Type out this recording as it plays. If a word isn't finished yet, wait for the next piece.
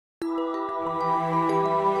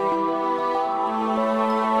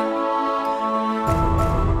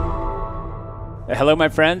Hello, my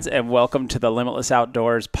friends, and welcome to the Limitless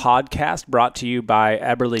Outdoors Podcast, brought to you by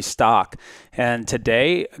Eberlestock. And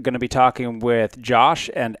today, I'm going to be talking with Josh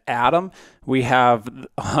and Adam. We have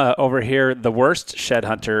over here the worst shed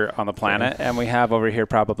hunter on the planet, and we have over here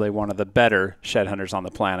probably one of the better shed hunters on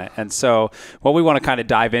the planet. And so what we want to kind of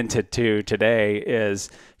dive into today is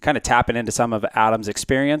kind of tapping into some of Adam's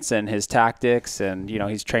experience and his tactics. And, you know,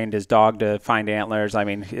 he's trained his dog to find antlers. I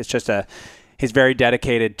mean, it's just he's very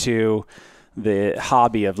dedicated to the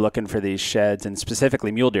hobby of looking for these sheds, and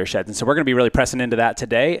specifically mule deer sheds. And so we're going to be really pressing into that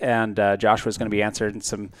today. And Joshua's going to be asking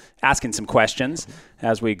some questions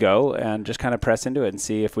as we go, and just kind of press into it and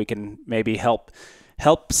see if we can maybe help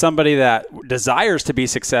somebody that desires to be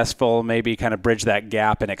successful, maybe kind of bridge that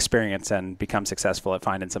gap in experience and become successful at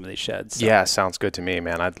finding some of these sheds. So. Yeah, sounds good to me,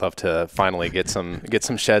 man. I'd love to finally get some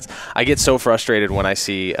sheds. I get so frustrated when I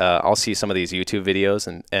see I'll see some of these YouTube videos,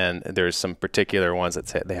 and there's some particular ones that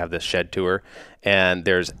say they have this shed tour, and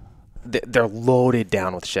they're loaded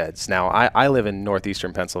down with sheds. Now, I live in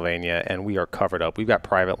northeastern Pennsylvania, and we are covered up. We've got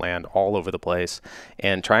private land all over the place,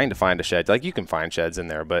 and trying to find a shed, like you can find sheds in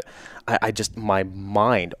there, but my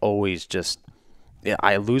mind always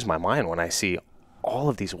I lose my mind when I see all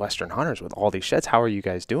of these Western hunters with all these sheds. How are you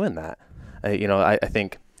guys doing that? I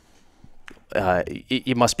think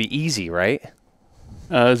it must be easy, right?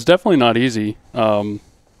 It's definitely not easy. And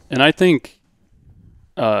I think,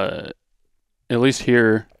 at least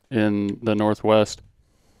here in the Northwest,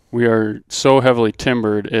 we are so heavily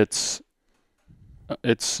timbered. It's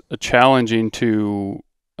challenging to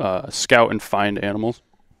scout and find animals.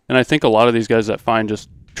 And I think a lot of these guys that find just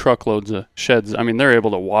truckloads of sheds, I mean, they're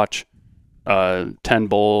able to watch 10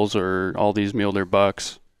 bulls or all these mule deer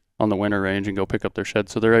bucks on the winter range and go pick up their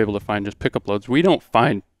sheds. So they're able to find just pickup loads. We don't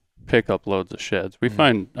find pickup loads of sheds. We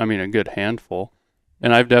find, a good handful.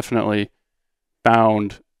 And I've definitely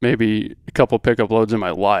found maybe a couple pickup loads in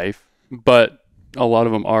my life, but a lot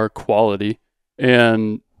of them are quality.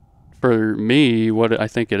 And for me, what I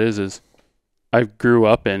think it is I grew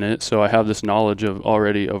up in it, so I have this knowledge of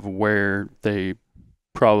where they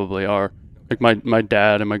probably are. Like my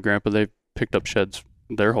dad and my grandpa, they've picked up sheds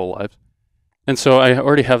their whole lives. And so I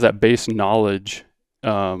already have that base knowledge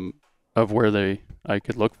of where I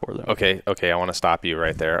could look for them. Okay, I want to stop you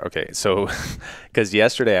right there. Okay, so because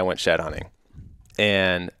yesterday I went shed hunting,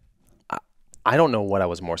 and I don't know what I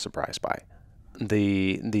was more surprised by,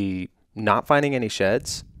 the not finding any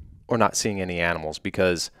sheds or not seeing any animals,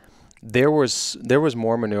 because there was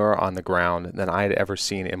more manure on the ground than I'd ever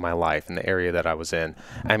seen in my life in the area that I was in.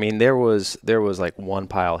 I mean, there was like one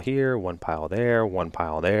pile here, one pile there, one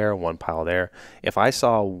pile there, one pile there. If I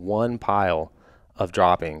saw one pile of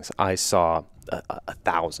droppings, I saw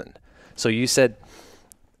 1,000. So you said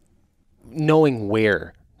knowing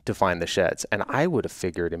where to find the sheds, and I would have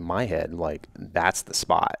figured in my head, like, that's the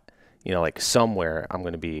spot, like somewhere I'm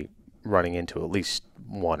going to be running into at least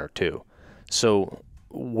one or two. So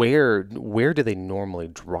where do they normally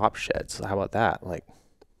drop sheds? How about that? Like,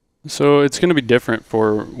 so it's going to be different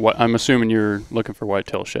for what I'm assuming you're looking for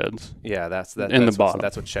whitetail sheds. Yeah, that's the bottom.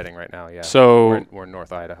 That's what's shedding right now. Yeah. So we're in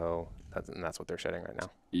North Idaho, and that's what they're shedding right now.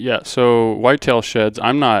 Yeah. So whitetail sheds,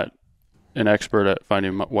 I'm not an expert at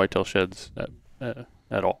finding whitetail sheds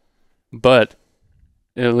at all, but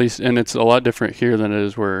at least, and it's a lot different here than it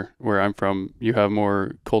is where I'm from. You have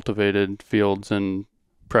more cultivated fields and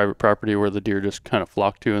private property where the deer just kind of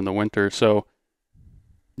flock to in the winter. So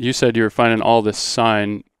you said you were finding all this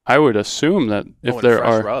sign. I would assume that if there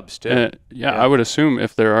are rubs too. Yeah, I would assume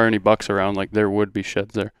if there are any bucks around, like, there would be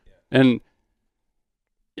sheds there. And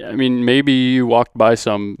I mean, maybe you walked by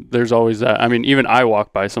some. There's always that. I mean, even I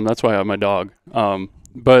walk by some. That's why I have my dog.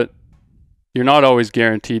 But you're not always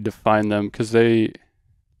guaranteed to find them, because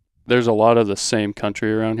there's a lot of the same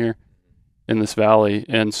country around here in this valley.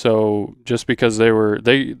 And so just because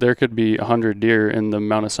there could be 100 deer, and the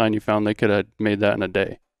amount of sign you found, they could have made that in a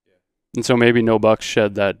day. And so maybe no bucks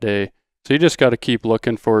shed that day. So you just got to keep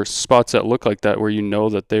looking for spots that look like that, where you know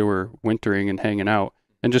that they were wintering and hanging out,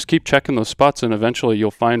 and just keep checking those spots, and eventually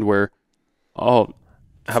you'll find where,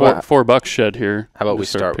 four bucks shed here. How about we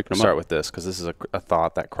start with this, because this is a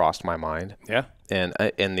thought that crossed my mind. Yeah. And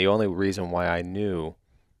the only reason why I knew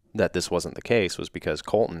that this wasn't the case was because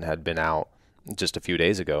Colton had been out just a few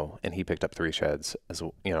days ago, and he picked up 3 sheds,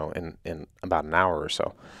 in about an hour or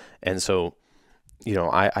so. And so,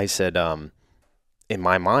 I said, in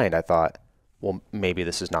my mind, I thought, well, maybe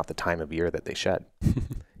this is not the time of year that they shed.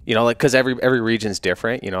 Because every region's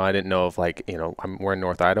different. I didn't know if, we're in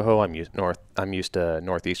North Idaho. I'm used to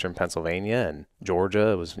northeastern Pennsylvania, and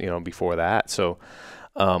Georgia was before that. So,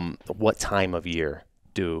 what time of year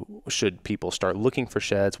should people start looking for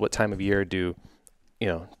sheds? What time of year do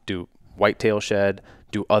do whitetail shed?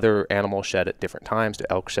 Do other animals shed at different times? Do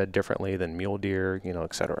elk shed differently than mule deer,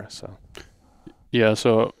 et cetera? So, yeah.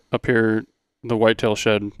 So up here, the whitetail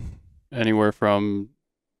shed anywhere from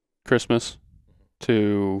Christmas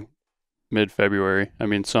to mid-February. I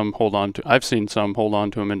mean, I've seen some hold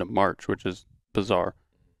on to them into March, which is bizarre.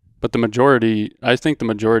 But I think the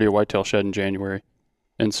majority of whitetail shed in January.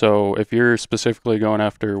 And so if you're specifically going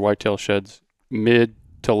after whitetail sheds, mid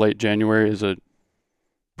to late January is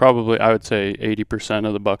probably, I would say, 80%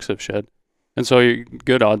 of the bucks have shed. And so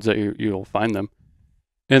good odds that you'll find them.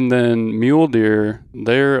 And then mule deer,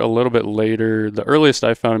 they're a little bit later. The earliest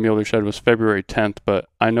I found a mule deer shed was February 10th, but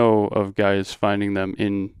I know of guys finding them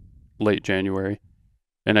in late January.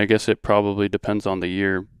 And I guess it probably depends on the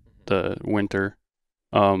year, the winter.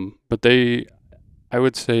 But I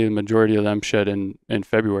would say the majority of them shed in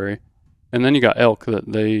February. And then you got elk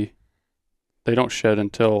that they don't shed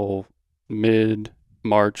until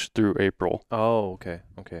mid-March through April. Oh, okay.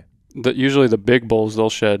 Usually the big bulls, they'll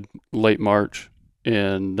shed late March,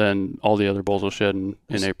 and then all the other bulls will shed in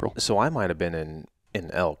April. So I might have been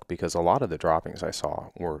in elk because a lot of the droppings I saw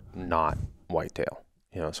were not whitetail.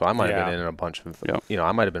 So I might have been in a bunch of,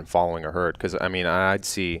 I might have been following a herd because, I mean, I'd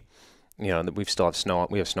see, we still have snow.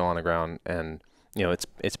 We have snow on the ground, and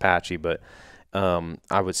it's patchy, but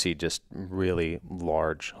I would see really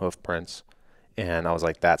large hoof prints, and I was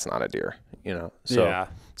like, that's not a deer,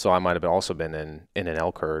 So I might have also been in an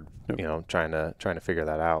elk herd, trying to figure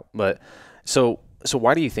that out. But so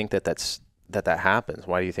why do you think that happens?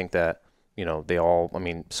 Why do you think that they all? I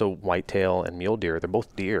mean, so whitetail and mule deer, they're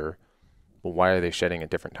both deer, but why are they shedding at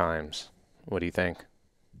different times? What do you think?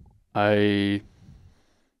 I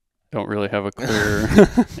don't really have a clear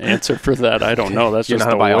answer for that. I don't know. That's You're just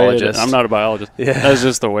not the a biologist. way it is. I'm not a biologist. Yeah. That's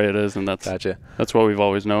just the way it is, and that's what we've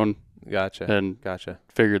always known. Gotcha.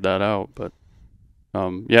 Figured that out. But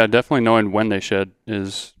definitely knowing when they shed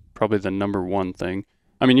is probably the number one thing.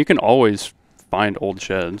 I mean, you can always find old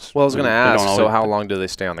sheds. Well, I was going to ask, so how long do they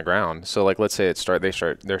stay on the ground? So like, let's say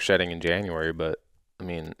they're shedding in January, but I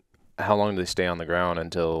mean, how long do they stay on the ground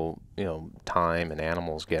until, time and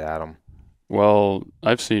animals get at them? Well,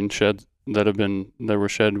 I've seen sheds that were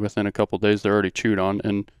shed within a couple of days. They're already chewed on,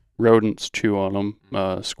 and rodents chew on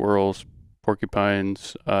them. Squirrels,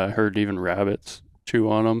 porcupines. I heard even rabbits chew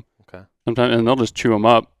on them. Okay. Sometimes, and they'll just chew them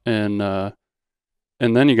up, and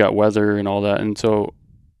then you got weather and all that. And so,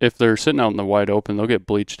 if they're sitting out in the wide open, they'll get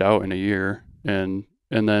bleached out in a year. And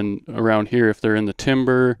then around here, if they're in the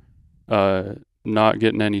timber, not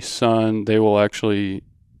getting any sun, they will actually,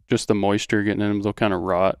 just the moisture getting in them, they'll kind of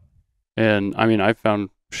rot. And I mean, I found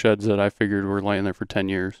sheds that I figured were laying there for 10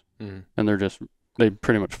 years, and they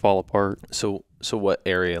pretty much fall apart. So what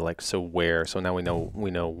area, where? So now we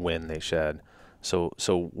know when they shed. So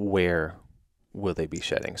where will they be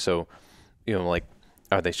shedding? So,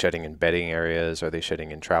 are they shedding in bedding areas? Are they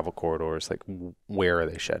shedding in travel corridors? Like, where are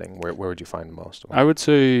they shedding? Where would you find most of them? I would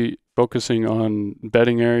say focusing on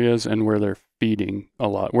bedding areas and where they're feeding a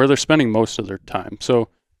lot, where they're spending most of their time. So,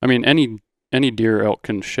 I mean, any deer or elk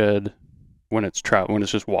can shed when it's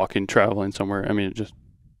just traveling somewhere. I mean,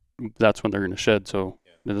 that's when they're going to shed. So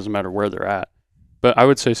it doesn't matter where they're at. But I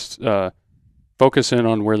would say focus in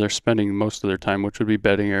on where they're spending most of their time, which would be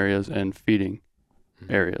bedding areas and feeding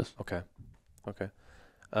areas. Okay.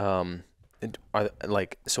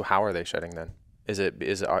 So how are they shedding then? Is it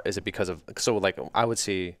because of, so like I'd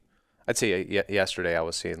say yesterday I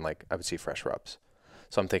would see fresh rubs.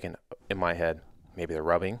 So I'm thinking in my head, maybe they're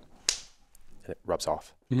rubbing and it rubs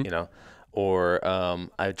off, or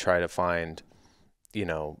I'd try to find,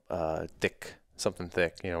 something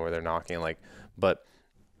thick, where they're knocking, but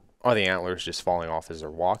are the antlers just falling off as they're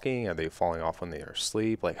walking? Are they falling off when they are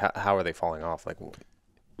asleep? Like how are they falling off? Like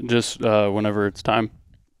just whenever it's time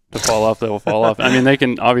to fall off, they will fall off. I mean, they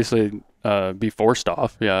can obviously be forced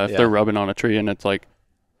off. Yeah, if they're rubbing on a tree and it's like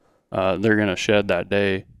they're gonna shed that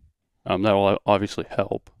day, that will obviously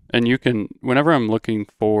help. And you can, whenever I'm looking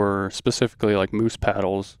for specifically like moose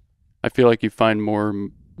paddles, I feel like you find more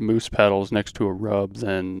moose paddles next to a rub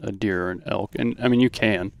than a deer or an elk. And I mean, you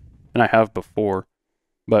can, and I have before.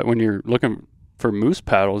 But when you're looking for moose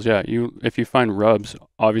paddles, if you find rubs,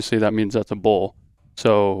 obviously that means that's a bull.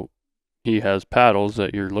 So he has paddles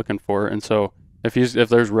that you're looking for. And so if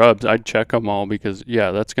there's rubs, I'd check them all because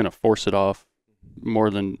that's going to force it off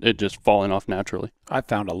more than it just falling off naturally. I've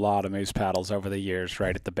found a lot of moose paddles over the years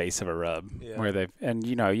right at the base of a rub where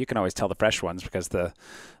you can always tell the fresh ones because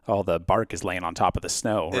all the bark is laying on top of the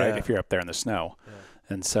snow, right? If you're up there in the snow.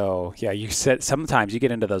 And so, yeah, sometimes you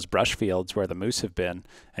get into those brush fields where the moose have been,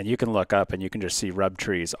 and you can look up and you can just see rub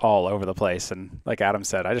trees all over the place. And like Adam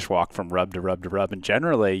said, I just walk from rub to rub to rub. And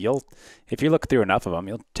generally, if you look through enough of them,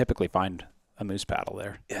 you'll typically find a moose paddle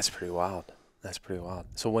there. Yeah, that's pretty wild. That's pretty wild.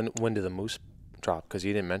 So when do the moose drop? Because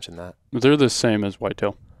you didn't mention that. They're the same as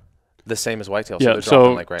whitetail. The same as whitetail. Yeah, so they're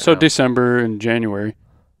dropping like right now. December and January.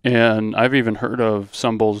 And I've even heard of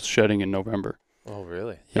some bulls shedding in November. Oh,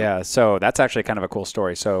 really? Yeah, so that's actually kind of a cool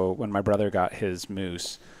story. So when my brother got his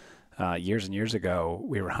moose years and years ago,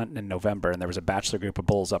 we were hunting in November, and there was a bachelor group of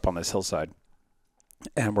bulls up on this hillside.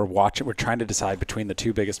 And we're trying to decide between the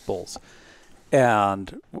two biggest bulls.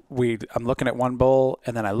 And I'm looking at one bull,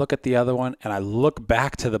 and then I look at the other one, and I look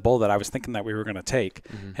back to the bull that I was thinking that we were going to take.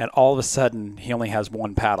 And all of a sudden, he only has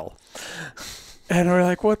one paddle. And we're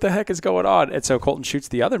like, what the heck is going on? And so Colton shoots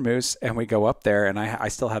the other moose, and we go up there, and I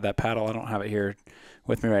still have that paddle. I don't have it here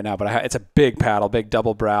with me right now, but it's a big paddle, big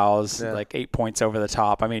double brows, like 8 points over the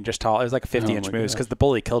top. I mean, just tall. It was like a 50-inch moose because the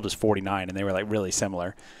bull he killed was 49, and they were like really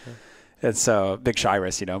similar. And so big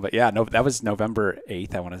Shiras, But yeah, that was November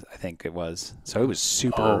 8th. I think it was. So it was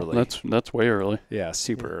super early. That's way early. Yeah,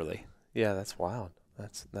 super early. Yeah, that's wild.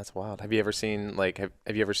 That's wild. Have you ever seen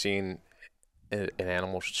have you ever seen an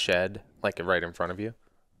animal shed like right in front of you?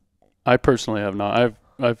 I personally have not.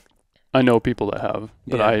 I know people that have,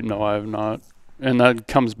 but I know I have not. And that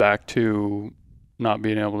comes back to not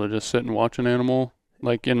being able to just sit and watch an animal.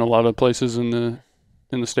 Like in a lot of places in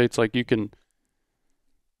the States, like you can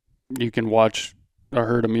watch a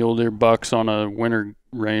herd of mule deer bucks on a winter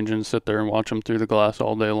range and sit there and watch them through the glass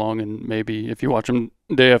all day long. And maybe if you watch them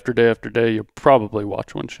day after day after day, you'll probably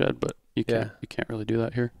watch one shed, but you can't really do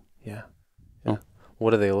that here. Yeah. Oh.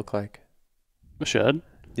 What do they look like? A shed?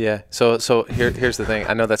 Yeah. So here's the thing.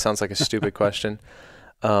 I know that sounds like a stupid question,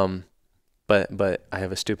 but I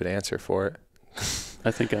have a stupid answer for it. I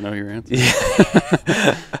think I know your answer.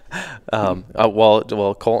 Yeah.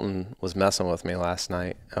 Well, Colton was messing with me last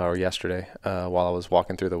night or yesterday while I was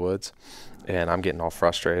walking through the woods, and I'm getting all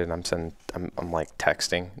frustrated. I'm like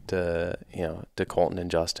texting to Colton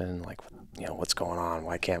and Justin, like, what's going on?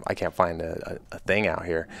 Why I can't find a thing out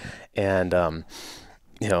here? And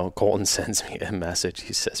Colton sends me a message.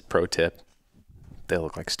 He says, "Pro tip: they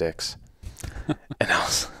look like sticks." And I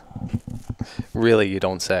was, really, you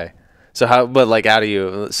don't say. So how do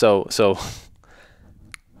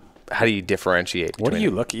you differentiate? What do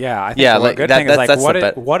you look? Yeah, I think like good that, thing is like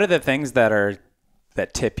what are the things that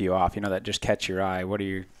tip you off? That just catch your eye. What are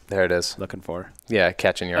you? There it is. Looking for. Yeah,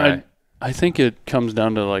 catching your eye. I think it comes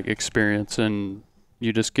down to like experience, and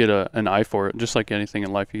you just get an eye for it. Just like anything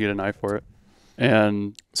in life, you get an eye for it.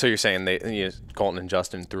 And so you're saying Colton and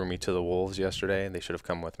Justin threw me to the wolves yesterday, and they should have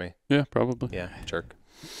come with me? Yeah, probably. Yeah, jerk.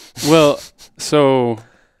 Well, so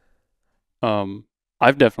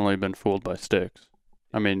I've definitely been fooled by sticks.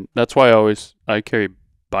 I mean, that's why I carry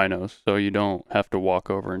binos, so you don't have to walk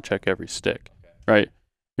over and check every stick, right?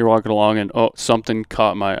 You're walking along and, something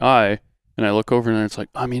caught my eye, and I look over and it's like,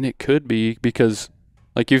 I mean, it could be because,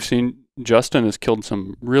 like you've seen, Justin has killed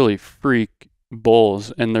some really freak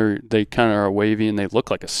bulls, and they kind of are wavy and they look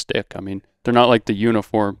like a stick. I mean, they're not like the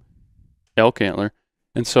uniform elk antler.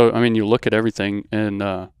 And so, I mean, you look at everything, and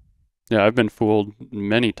I've been fooled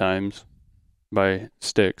many times by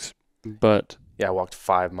sticks, but yeah, I walked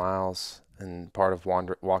 5 miles, and part of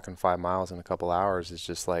walking 5 miles in a couple hours is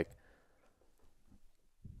just like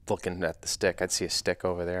looking at the stick. I'd see a stick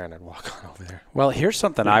over there, and I'd walk on over there. Well, here's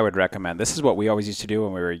something I would recommend. This is what we always used to do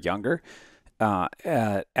when we were younger,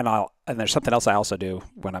 and there's something else I also do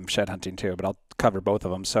when I'm shed hunting too, but I'll cover both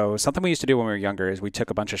of them. So something we used to do when we were younger is we took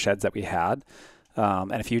a bunch of sheds that we had.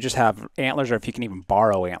 And if you just have antlers, or if you can even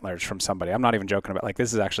borrow antlers from somebody, I'm not even joking about, like,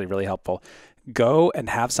 this is actually really helpful. Go and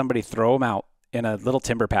have somebody throw them out in a little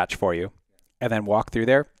timber patch for you, and then walk through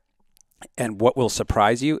there. And what will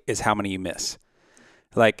surprise you is how many you miss.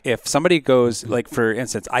 Like if somebody goes, like for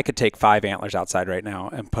instance, I could take 5 antlers outside right now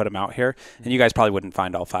and put them out here, and you guys probably wouldn't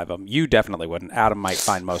find all 5 of them. You definitely wouldn't. Adam might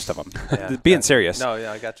find most of them. Yeah, being serious. No,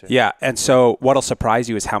 yeah, I got you. Yeah, and so what'll surprise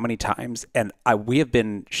you is how many times, and we have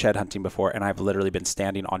been shed hunting before, and I've literally been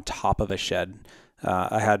standing on top of a shed.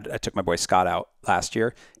 I took my boy Scott out last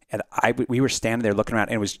year, and we were standing there looking around,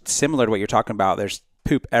 and it was similar to what you're talking about. There's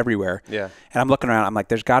poop everywhere. Yeah. And I'm looking around. I'm like,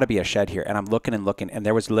 there's got to be a shed here. And I'm looking, and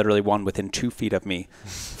there was literally one within 2 feet of me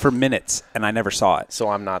for minutes, and I never saw it. So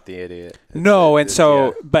I'm not the idiot.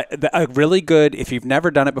 But a really good, if you've never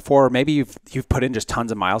done it before, or maybe you've put in just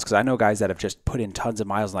tons of miles, because I know guys that have just put in tons of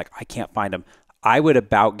miles and like, I can't find them. I would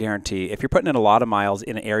about guarantee if you're putting in a lot of miles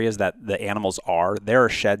in areas that the animals are, there are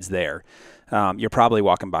sheds there. You're probably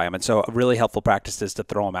walking by them. And so a really helpful practice is to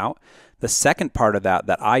throw them out. The second part of that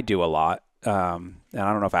I do a lot, and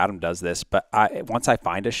I don't know if Adam does this, but once I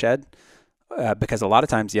find a shed, because a lot of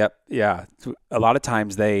times, a lot of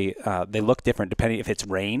times they look different depending if it's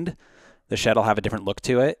rained. The shed will have a different look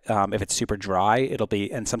to it. If it's super dry, it'll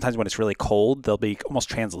be, and sometimes when it's really cold, they'll be almost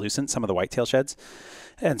translucent, some of the whitetail sheds.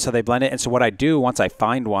 And so they blend it. And so what I do once I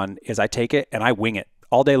find one is I take it and I wing it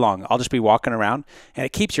all day long. I'll just be walking around, and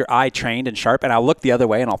it keeps your eye trained and sharp. And I'll look the other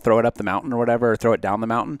way and I'll throw it up the mountain or whatever, or throw it down the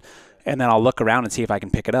mountain. And then I'll look around and see if I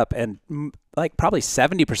can pick it up. And like probably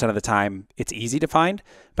 70% of the time it's easy to find,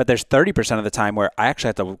 but there's 30% of the time where I actually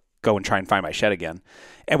have to go and try and find my shed again.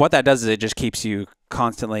 And what that does is it just keeps you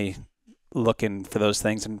constantly looking for those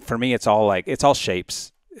things. And for me, it's all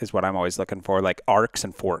shapes is what I'm always looking for, like arcs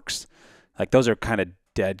and forks. Like those are kind of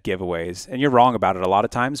dead giveaways. And you're wrong about it a lot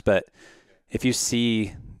of times, but if you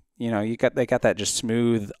see, they got that just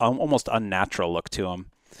smooth, almost unnatural look to them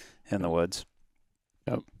in the woods.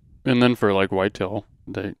 Yep. And then for like whitetail,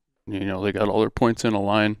 they got all their points in a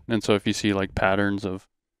line. And so if you see like patterns of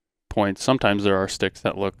points, sometimes there are sticks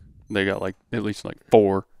that they got like at least like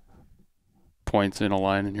 4 points in a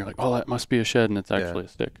line, and you're like, oh, that must be a shed, and it's actually a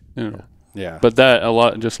stick. Yeah. But that a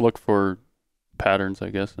lot, just look for patterns, I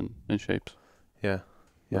guess, and shapes. Yeah.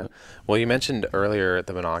 Well, you mentioned earlier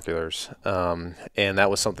the binoculars, and that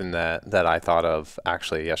was something that I thought of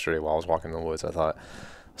actually yesterday while I was walking in the woods. I thought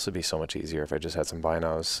this would be so much easier if I just had some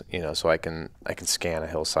binos, so I can scan a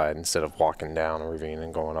hillside instead of walking down a ravine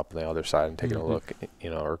and going up the other side and taking a look,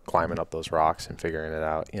 or climbing up those rocks and figuring it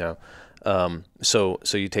out, So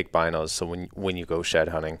you take binos. So when you go shed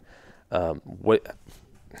hunting, what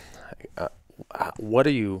are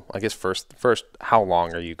you? I guess first, how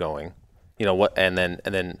long are you going? And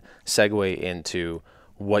then segue into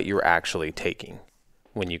what you're actually taking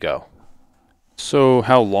when you go. So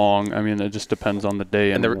how long? I mean, it just depends on the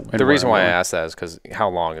day. And the reason why I ask that is because how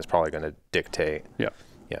long is probably going to dictate. Yeah.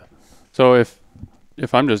 Yeah. So if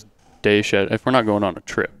I'm just day shed, if we're not going on a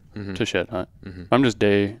trip to shed hunt, if I'm just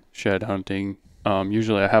day shed hunting,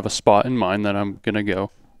 usually I have a spot in mind that I'm going to go,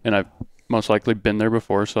 and I've most likely been there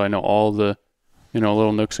before, so I know all the,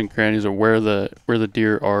 little nooks and crannies of where the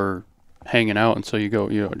deer are hanging out, and so you go,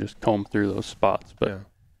 just comb through those spots. But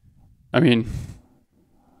I mean,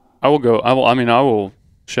 I will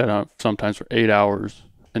shed hunt sometimes for 8 hours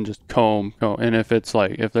and just comb. And if it's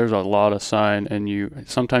like, if there's a lot of sign and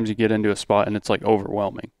sometimes you get into a spot and it's like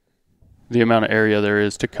overwhelming, the amount of area there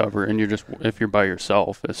is to cover, and if you're by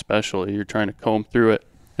yourself, especially, you're trying to comb through it,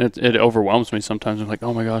 and it overwhelms me sometimes. I'm like,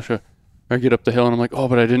 oh my gosh, I get up the hill and I'm like, oh,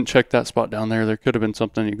 but I didn't check that spot down there. There could have been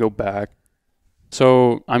something. You go back.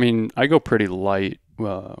 So, I mean, I go pretty light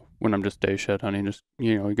when I'm just day shed hunting. Just,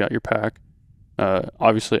 you got your pack.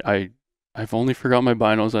 Obviously, I've only forgot my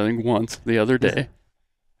binos, I think, once the other day.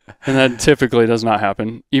 And that typically does not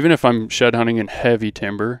happen. Even if I'm shed hunting in heavy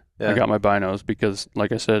timber, I got my binos because,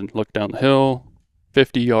 like I said, look down the hill,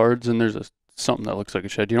 50 yards, and there's something that looks like a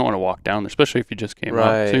shed. You don't want to walk down there, especially if you just came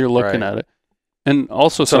out. So you're looking at it. And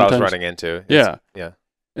also sometimes... That's what I was running into. Yeah.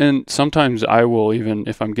 And sometimes I will, even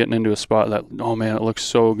if I'm getting into a spot that, oh man, it looks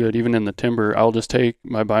so good, even in the timber, I'll just take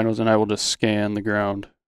my binos and I will just scan the ground.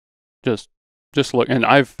 Just look. And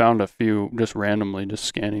I've found a few just randomly just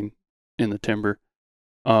scanning in the timber.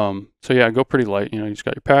 So yeah, go pretty light. You just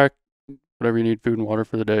got your pack, whatever you need, food and water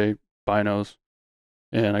for the day, binos,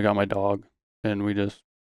 and I got my dog, and we just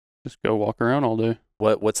go walk around all day.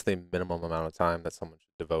 What's the minimum amount of time that someone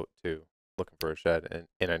should devote to looking for a shed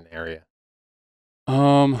in an area?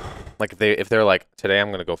 Like if they're like, today I'm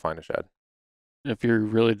going to go find a shed. If you're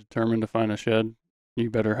really determined to find a shed, you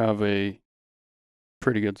better have a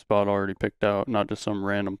pretty good spot already picked out, not just some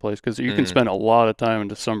random place, because you can spend a lot of time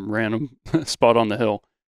into some random spot on the hill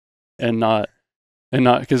and not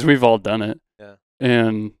because we've all done it. Yeah.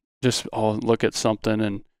 And just look at something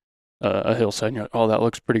and a hillside and you're like, oh, that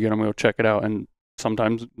looks pretty good, I'm going to go check it out. And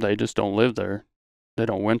sometimes they just don't live there. They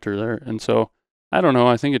don't winter there. And so I don't know.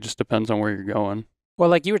 I think it just depends on where you're going. Well,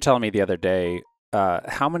 like you were telling me the other day,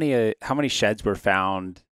 how many sheds were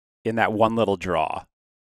found in that one little draw?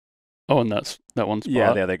 Oh, and that's that one spot.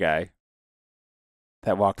 Yeah, the other guy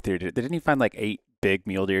that walked through. Didn't he find like 8 big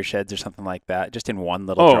mule deer sheds or something like that, just in one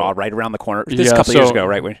little draw right around the corner? This is a couple years ago,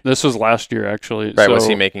 right? This was last year, actually. Right? Was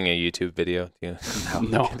he making a YouTube video? Yeah.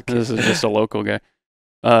 No, this is just a local guy.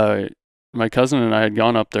 My cousin and I had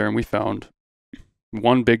gone up there, and we found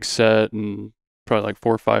one big set and probably like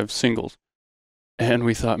 4 or 5 singles. And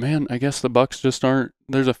we thought, man, I guess the bucks just aren't.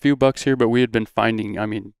 There's a few bucks here, but we had been finding,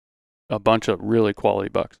 a bunch of really quality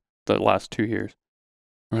bucks the last 2 years.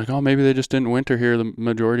 We're like, oh, maybe they just didn't winter here. The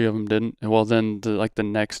majority of them didn't. And well, then the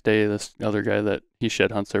next day, this other guy that he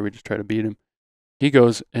shed hunts there, we just try to beat him. he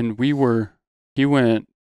goes, and he went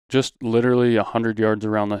just literally 100 yards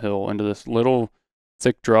around the hill into this little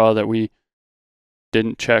thick draw that we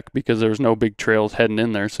didn't check because there was no big trails heading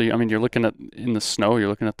in there. So, you're looking at, in the snow, you're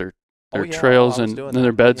looking at their trails and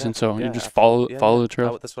their beds, and so you just follow the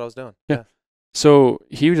trail. That's what I was doing. Yeah. So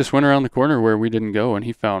he just went around the corner where we didn't go, and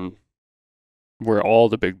he found where all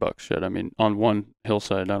the big bucks shed. On one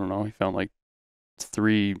hillside, I don't know, he found like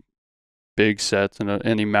 3 big sets,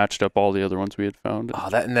 and he matched up all the other ones we had found. Oh,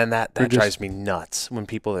 that drives me nuts when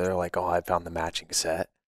people are like, "Oh, I found the matching set,"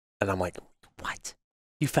 and I'm like, "What?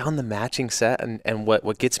 You found the matching set?" And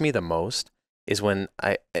what gets me the most is when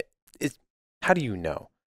how do you know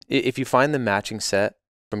if you find the matching set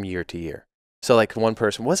from year to year? So like one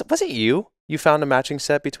person, was it you? You found a matching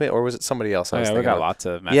set between, or was it somebody else? We got lots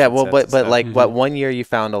of matching sets. But like, what 1 year you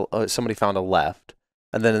found somebody found a left,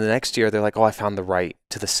 and then in the next year they're like, "Oh, I found the right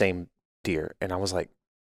to the same deer," and I was like,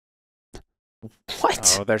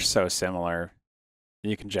 "What?" Oh, they're so similar.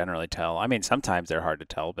 You can generally tell. Sometimes they're hard to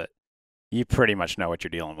tell, but you pretty much know what you're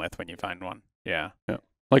dealing with when you find one. Yeah.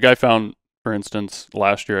 Like I found, for instance,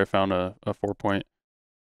 last year I found a 4-point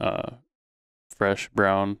fresh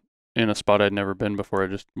brown in a spot I'd never been before. I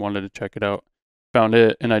just wanted to check it out. Found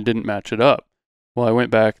it, and I didn't match it up. Well, I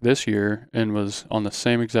went back this year and was on the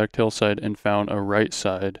same exact hillside and found a right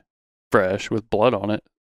side fresh with blood on it.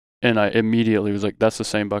 And I immediately was like, that's the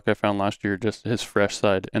same buck I found last year, just his fresh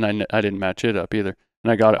side. And I didn't match it up either.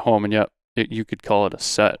 And I got it home, and you could call it a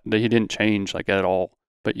set. He didn't change like at all.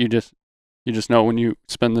 But you just know when you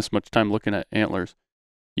spend this much time looking at antlers,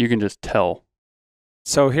 you can just tell.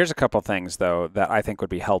 So here's a couple things, though, that I think would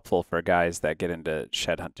be helpful for guys that get into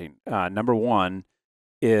shed hunting. Number one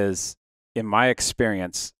is, in my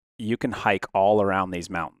experience, you can hike all around these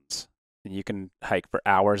mountains. And you can hike for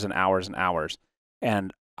hours and hours and hours.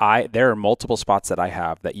 And there are multiple spots that I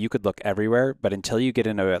have that you could look everywhere, but until you get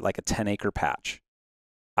into like a 10-acre patch,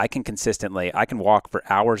 I can walk for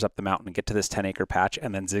hours up the mountain and get to this 10-acre patch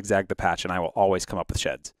and then zigzag the patch, and I will always come up with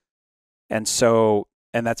sheds. And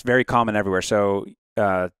that's very common everywhere. So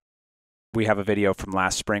we have a video from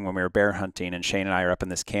last spring when we were bear hunting, and Shane and I are up in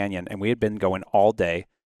this canyon, and we had been going all day,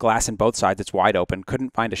 glass in both sides, it's wide open,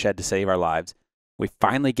 couldn't find a shed to save our lives. We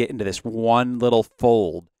finally get into this one little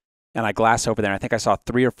fold, and I glass over there, and I think I saw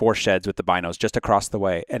 3 or 4 sheds with the binos just across the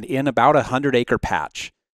way. And in about a 100-acre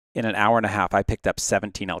patch, in an hour and a half, I picked up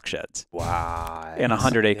 17 elk sheds. Wow! In a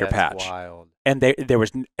 100-acre patch. Wild. And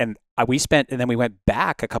we went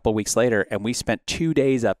back a couple of weeks later, and we spent 2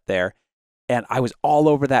 days up there. And I was all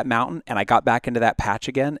over that mountain, and I got back into that patch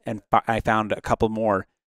again, and I found a couple more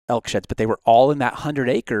elk sheds, but they were all in that 100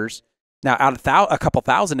 acres. Now, out of a couple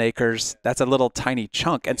thousand acres, that's a little tiny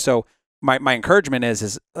chunk. And so my encouragement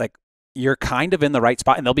is like, you're kind of in the right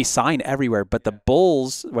spot, and there'll be sign everywhere. But the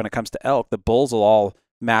bulls, when it comes to elk, the bulls will all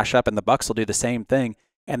mash up, and the bucks will do the same thing.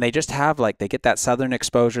 And they just have they get that southern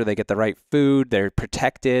exposure, they get the right food, they're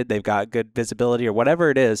protected, they've got good visibility or whatever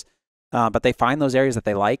it is. But they find those areas that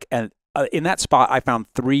they like. And in that spot, I found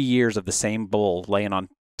 3 years of the same bull laying on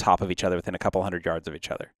top of each other within a couple hundred yards of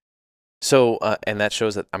each other. So, and that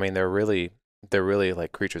shows that, they're really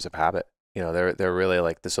like creatures of habit. They're really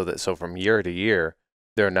like this. So from year to year,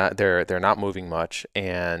 they're not moving much,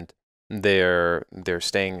 and they're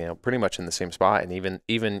staying, pretty much in the same spot. And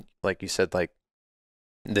even like you said, like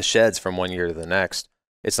the sheds from one year to the next,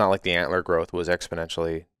 it's not like the antler growth was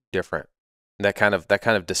exponentially different. That kind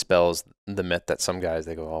of dispels the myth that some guys,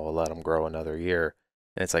 they go, "Oh, we'll let him grow another year,"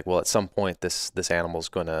 and it's like, well, at some point this animal's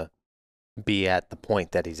gonna be at the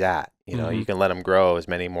point that he's at. You can let him grow as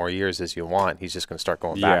many more years as you want. He's just gonna start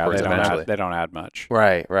going backwards eventually. They don't add much.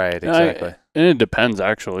 Right, exactly. And it depends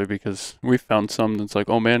actually, because we found some that's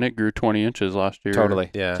like, oh man, it grew 20 inches last year.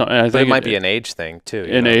 Totally, yeah. So, I think it might be an age thing too.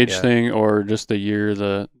 Thing, or just the year,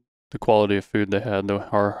 the quality of food they had,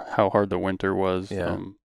 how hard the winter was. Yeah.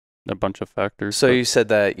 A bunch of factors. So you said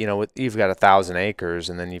that, you've got 1,000 acres,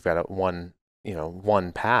 and then you've got one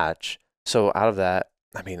patch. So out of that,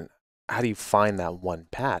 how do you find that one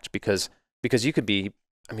patch? Because you could be,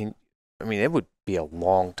 it would be a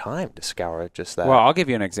long time to scour it, just that. Well, I'll give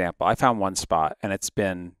you an example. I found one spot, and it's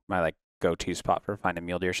been my go-to spot for finding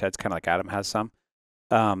mule deer sheds, kind of like Adam has some.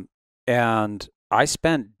 And I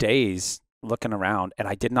spent days looking around, and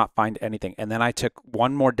I did not find anything. And then I took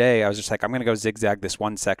one more day. I was just like, I'm going to go zigzag this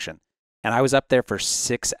one section. And I was up there for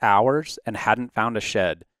 6 hours and hadn't found a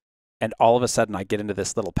shed. And all of a sudden, I get into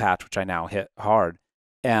this little patch, which I now hit hard.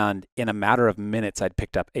 And in a matter of minutes, I'd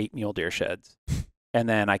picked up 8 mule deer sheds. And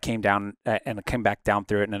then I came down and came back down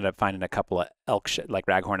through it and ended up finding a couple of elk like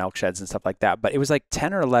raghorn elk sheds and stuff like that. But it was like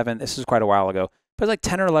 10 or 11. This was quite a while ago. But it was like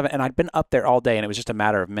 10 or 11. And I'd been up there all day, and it was just a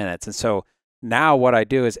matter of minutes. And so now what I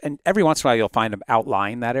do is, and every once in a while you'll find them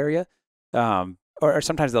outlying that area, or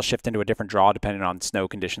sometimes they'll shift into a different draw depending on snow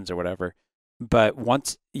conditions or whatever. But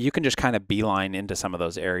once you can just kind of beeline into some of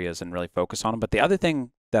those areas and really focus on them. But the other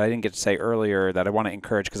thing that I didn't get to say earlier that I want to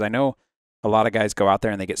encourage, because I know a lot of guys go out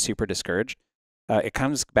there and they get super discouraged. It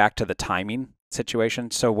comes back to the timing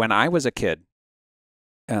situation. So when I was a kid,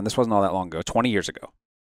 and this wasn't all that long ago, 20 years ago,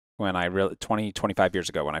 25 years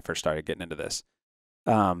ago when I first started getting into this,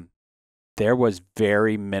 there was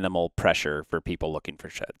very minimal pressure for people looking for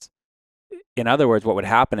sheds. In other words, what would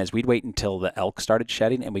happen is we'd wait until the elk started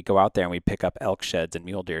shedding, and we'd go out there and we'd pick up elk sheds and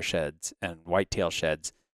mule deer sheds and whitetail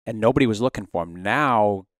sheds, and nobody was looking for them.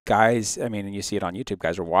 Now, guys, I mean, and you see it on YouTube,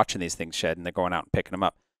 guys are watching these things shed and they're going out and picking them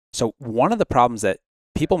up. So one of the problems that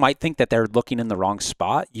people might think that they're looking in the wrong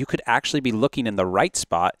spot, you could actually be looking in the right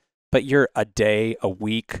spot, but you're a day, a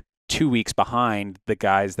week, 2 weeks behind the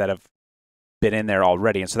guys that have been in there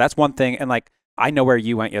already. And so that's one thing. And like, I know where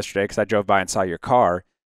you went yesterday because I drove by and saw your car,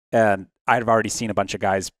 and I've already seen a bunch of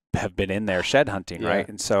guys have been in there shed hunting, right?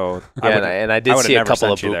 And so I did see a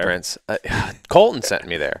couple of blueprints. Colton sent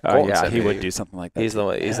me there. He would do something like that. He's the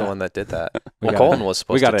one that did that. Well, Colton was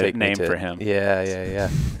supposed to take me to. We got a name for him. Yeah.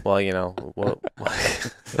 Well,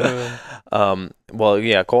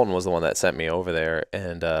 Colton was the one that sent me over there,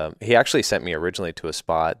 and he actually sent me originally to a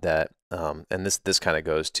spot that, and this kind of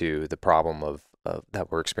goes to the problem of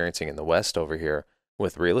that we're experiencing in the West over here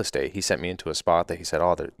with real estate. He sent me into a spot that he said,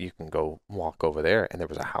 you can go walk over there, and there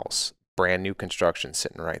was a house, brand new construction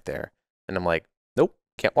sitting right there. And I'm like, nope,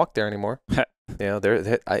 can't walk there anymore.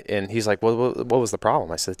 And he's like, well, what was the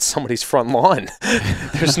problem? I said, it's somebody's front lawn.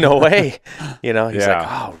 There's no way. He's like,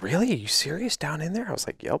 oh, really? Are you serious down in there? I was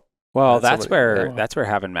like, yep. Well, that's where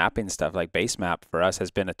having mapping stuff like Basemap for us has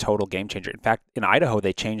been a total game changer. In fact, in Idaho,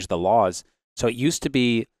 they changed the laws. So it used to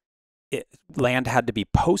be land had to be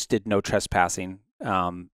posted no trespassing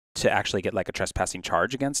to actually get like a trespassing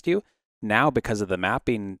charge against you. Now, because of the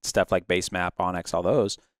mapping stuff like Basemap, Onyx, all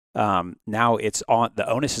those, now the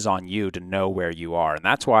onus is on you to know where you are. And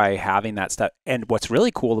that's why having that stuff. And what's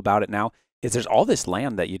really cool about it now is there's all this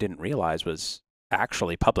land that you didn't realize was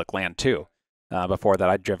actually public land too, before that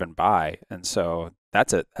I'd driven by. And so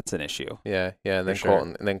that's an issue. Yeah. And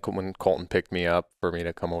then when Colton picked me up for me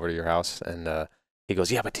to come over to your house, and he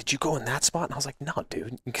goes, yeah, but did you go in that spot? And I was like, no,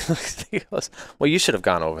 dude. He goes, well, you should have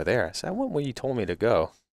gone over there. I said, I went where you told me to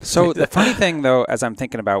go. So the funny thing, though, as I'm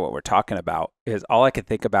thinking about what we're talking about, is all I could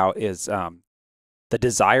think about is the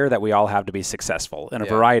desire that we all have to be successful in a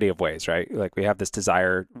variety of ways, right? Like we have this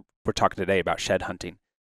desire, we're talking today about shed hunting.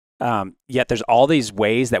 Yet there's all these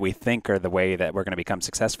ways that we think are the way that we're going to become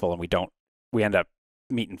successful, and we end up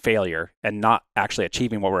meeting failure and not actually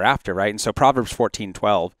achieving what we're after, right? And so Proverbs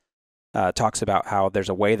 14:12 talks about how there's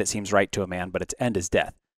a way that seems right to a man, but its end is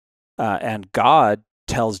death. And God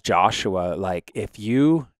tells Joshua, like, if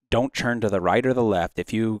you don't turn to the right or the left,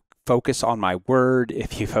 if you focus on my word,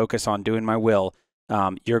 if you focus on doing my will,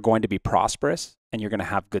 you're going to be prosperous and you're going to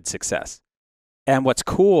have good success. And what's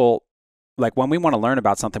cool, like when we want to learn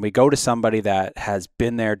about something, we go to somebody that has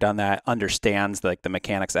been there, done that, understands like the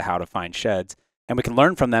mechanics of how to find sheds, and we can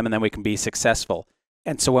learn from them, and then we can be successful.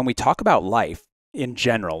 And so when we talk about life in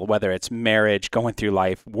general, whether it's marriage, going through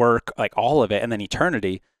life, work, like all of it, and then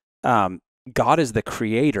eternity, God is the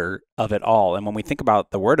creator of it all. And when we think about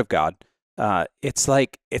the Word of God, it's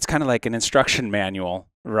kind of like an instruction manual,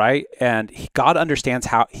 right? And God understands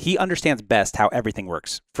he understands best how everything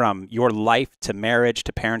works, from your life to marriage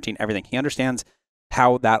to parenting, everything. He understands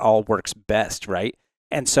how that all works best, right?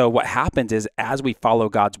 And so what happens is, as we follow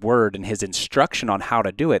God's word and his instruction on how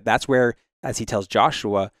to do it, that's where, as he tells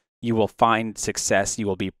Joshua, you will find success, you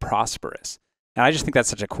will be prosperous. And I just think that's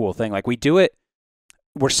such a cool thing. Like we do it,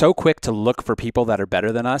 we're so quick to look for people that are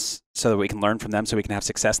better than us so that we can learn from them, so we can have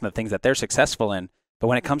success in the things that they're successful in. But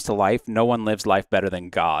when it comes to life, no one lives life better than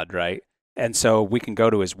God, right? And so we can go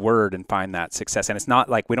to his word and find that success. And it's not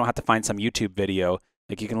like we don't have to find some YouTube video.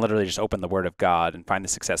 Like you can literally just open the word of God and find the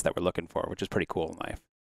success that we're looking for, which is pretty cool in life.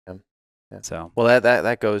 Yeah. So, well,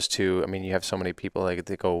 that goes to, I mean, you have so many people like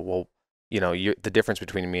they go, well, the difference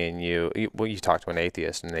between me and you talk to an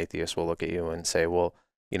atheist, and an atheist will look at you and say, well,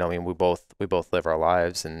 I mean, we both live our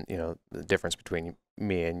lives, and the difference between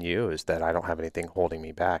me and you is that I don't have anything holding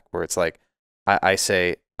me back. Where it's like, I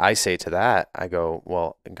say to that, I go,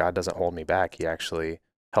 well, God doesn't hold me back. He actually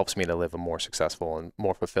helps me to live a more successful and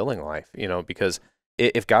more fulfilling life. Because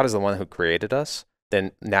if God is the one who created us,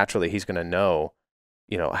 then naturally he's going to know,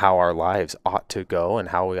 how our lives ought to go and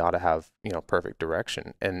how we ought to have, perfect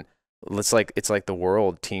direction. And it's like the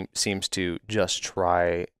world seems to just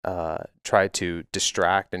try to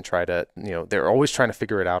distract and try to, they're always trying to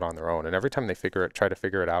figure it out on their own. And every time they try to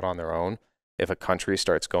figure it out on their own, if a country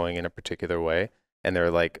starts going in a particular way and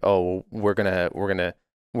they're like, oh,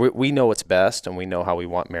 we know what's best, and we know how we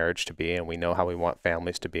want marriage to be, and we know how we want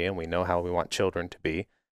families to be, and we know how we want children to be,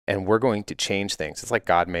 and we're going to change things. It's like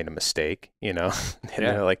God made a mistake, and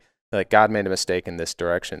they're like God made a mistake in this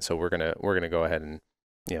direction, so we're gonna go ahead and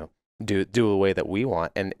do the way that we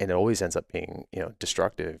want, and it always ends up being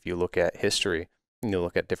destructive. If you look at history, and you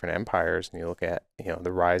look at different empires, and you look at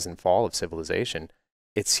the rise and fall of civilization,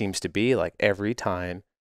 it seems to be like every time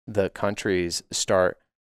the countries start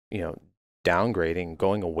downgrading,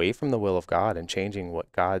 going away from the will of God and changing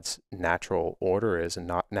what God's natural order is and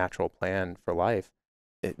not natural plan for life,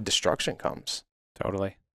 destruction comes.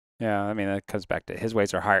 Totally. Yeah, I mean, that comes back to his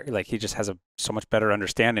ways are higher. Like, he just has so much better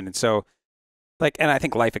understanding. And so, and I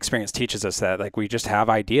think life experience teaches us that, we just have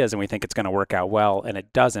ideas and we think it's going to work out well, and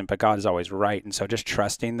it doesn't, but God is always right. And so just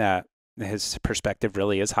trusting that his perspective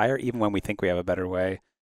really is higher, even when we think we have a better way.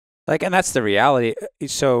 And that's the reality.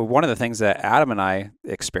 So one of the things that Adam and I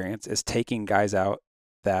experience is taking guys out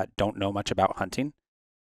that don't know much about hunting,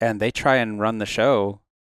 and they try and run the show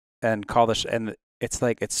and and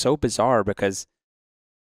it's so bizarre because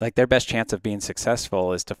their best chance of being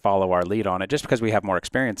successful is to follow our lead on it, just because we have more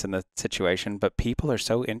experience in the situation. But people are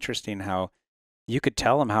so interesting how you could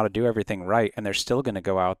tell them how to do everything right, and they're still going to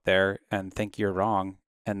go out there and think you're wrong,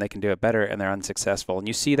 and they can do it better, and they're unsuccessful. And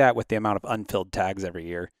you see that with the amount of unfilled tags every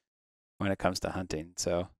year when it comes to hunting.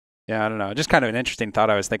 So yeah, I don't know. Just kind of an interesting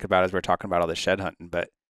thought I was thinking about as we're talking about all this shed hunting. But,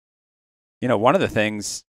 one of the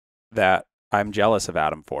things that I'm jealous of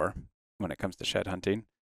Adam for when it comes to shed hunting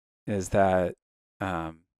is that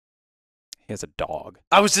he has a dog.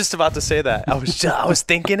 I was just about to say that. I was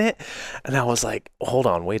thinking it, and I was like, hold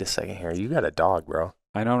on, wait a second here. You got a dog, bro.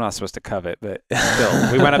 I know I'm not supposed to covet, but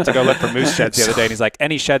still. We went up to go look for moose sheds the other day, and he's like,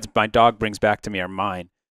 any sheds my dog brings back to me are mine.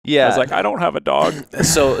 Yeah, I was like, I don't have a dog.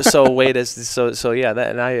 So wait, yeah, that,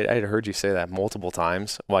 and I had heard you say that multiple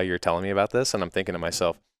times while you're telling me about this, and I'm thinking to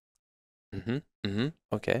myself,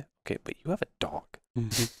 okay, but you have a dog.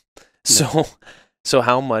 So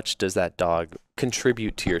how much does that dog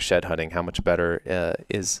contribute to your shed hunting? How much better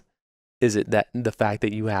is it that the fact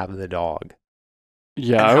that you have the dog?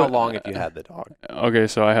 Yeah. And how long have you had the dog? Okay,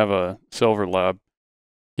 so I have a silver lab.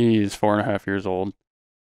 He's 4.5 years old,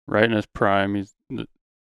 right in his prime.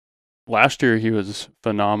 Last year he was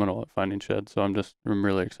phenomenal at finding sheds, so I'm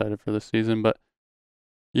really excited for this season. But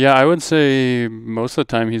yeah, I would say most of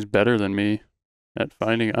the time he's better than me at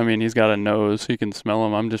finding. I mean, he's got a nose; he can smell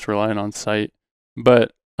them. I'm just relying on sight.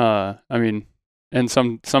 But I mean, and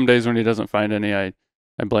some days when he doesn't find any, I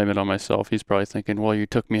blame it on myself. He's probably thinking, "Well, you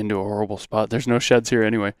took me into a horrible spot. There's no sheds here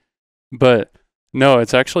anyway." But no,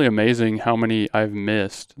 it's actually amazing how many I've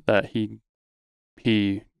missed that he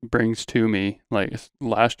brings to me. Like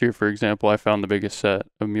last year, for example, I found the biggest set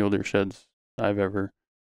of mule deer sheds I've ever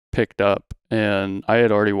picked up, and I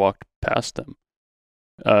had already walked past them.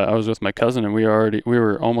 I was with my cousin, and we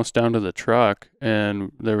were almost down to the truck,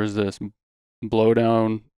 and there was this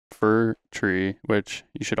blowdown fir tree, which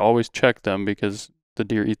you should always check them because the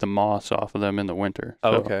deer eat the moss off of them in the winter.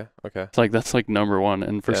 Oh, So okay. it's that's number one.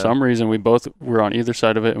 And for some reason, we both were on either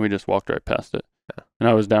side of it, and we just walked right past it. Yeah. And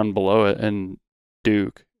I was down below it, and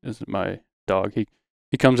Duke is my dog. He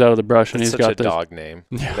comes out of the brush, and That's he's such got a this dog name.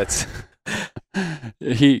 Yeah. That's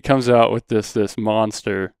he comes out with this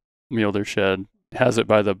monster mule deer shed, has it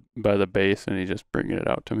by the base, and he just bringing it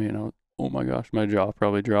out to me, and I was, oh my gosh, my jaw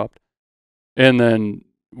probably dropped. And then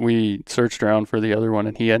we searched around for the other one,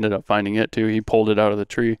 and he ended up finding it too. He pulled it out of the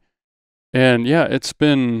tree, and yeah, it's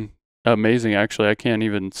been amazing. Actually, I can't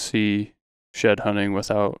even see shed hunting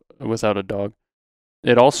without a dog.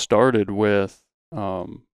 It all started with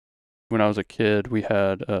when I was a kid. We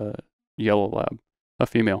had a yellow lab, a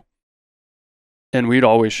female, and we'd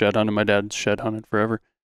always shed hunted. My dad shed hunted forever,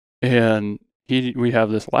 and we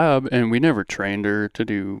have this lab, and we never trained her to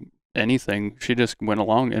do anything. She just went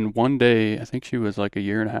along, and one day, I think she was like 1.5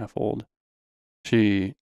 years old,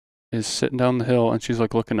 she is sitting down the hill, and she's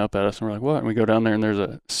like looking up at us, and we're like, what? And we go down there, and there's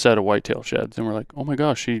a set of whitetail sheds, and we're like, oh my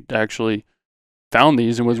gosh, she actually found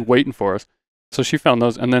these and was waiting for us. So she found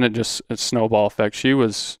those, and then a snowball effect. She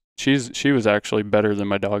was actually better than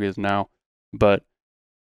my dog is now, but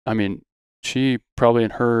I mean, she probably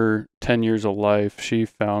in her 10 years of life, she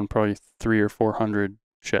found probably 300 or 400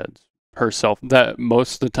 sheds herself. That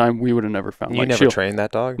most of the time we would have never found. You never trained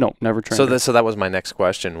that dog? No, never trained. So that was my next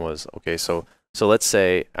question was, okay, so let's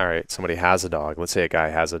say, all right, somebody has a dog. Let's say a guy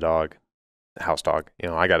has a dog, a house dog.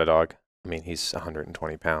 I got a dog. I mean, he's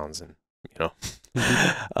 120 pounds and,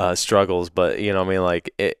 struggles. But, I mean,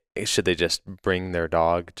 like, should they just bring their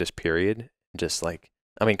dog, just period? Just like,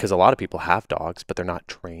 I mean, because a lot of people have dogs, but they're not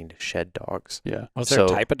trained shed dogs. Yeah. Was there a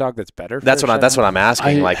type of dog that's better? That's what I'm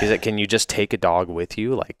asking. Like, can you just take a dog with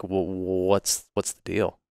you? Like, what's the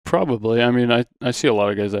deal? Probably. I mean, I see a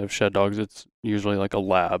lot of guys that have shed dogs. It's usually like a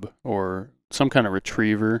lab or some kind of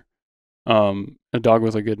retriever, a dog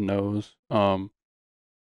with a good nose.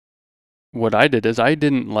 What I did is I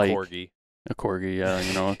didn't like a corgi,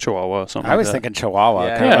 a chihuahua, something I was like that. thinking chihuahua,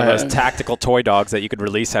 Yeah, kind of one yeah. of those tactical toy dogs that you could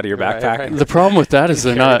release out of your backpack. Right. The problem with that is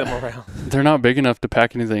Carry them around. they're not big enough to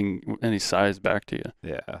pack any size back to you.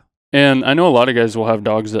 Yeah. And I know a lot of guys will have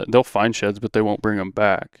dogs that they'll find sheds, but they won't bring them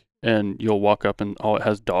back. And you'll walk up and it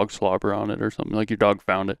has dog slobber on it or something, like your dog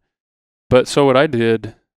found it. But so what I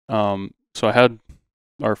did, so I had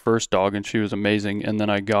our first dog and she was amazing. And then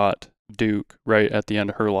I got Duke right at the end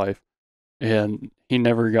of her life. And he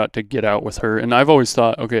never got to get out with her. And I've always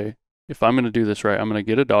thought, okay, if I'm going to do this right, I'm going to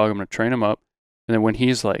get a dog, I'm going to train him up. And then when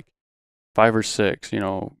he's like 5 or 6,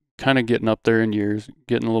 kind of getting up there in years,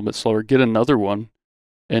 getting a little bit slower, get another one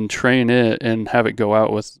and train it and have it go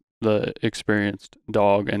out with the experienced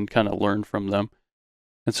dog and kind of learn from them.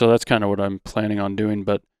 And so that's kind of what I'm planning on doing.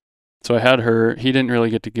 But so I had her, he didn't really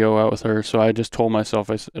get to go out with her. So I just told myself,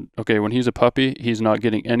 I said, okay, when he's a puppy, he's not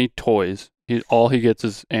getting any toys. All he gets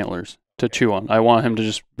is antlers to chew on. I want him to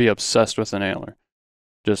just be obsessed with an antler.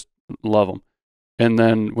 Just love them. And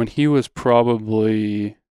then when he was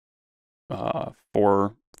probably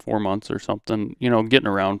 4 months or something, getting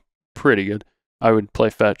around pretty good, I would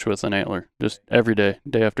play fetch with an antler just every day,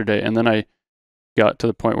 day after day. And then I got to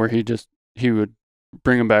the point where he would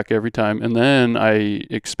bring him back every time. And then I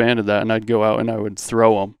expanded that and I'd go out and I would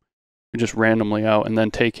throw him just randomly out and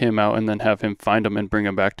then take him out and then have him find him and bring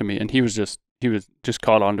him back to me. And he was just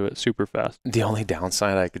caught onto it super fast. The only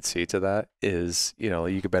downside I could see to that is,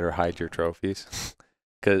 you could better hide your trophies.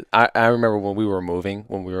 Because I remember when we were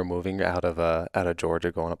moving out of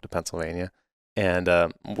Georgia going up to Pennsylvania, and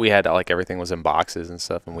we had like everything was in boxes and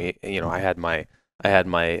stuff, and we, I had my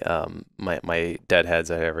my dead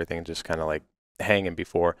heads, I had everything just kind of like hanging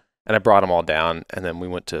before, and I brought them all down, and then we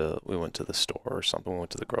went to the store or something, we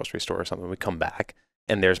went to the grocery store or something, we come back,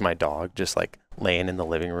 and there's my dog just like laying in the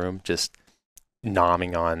living room, just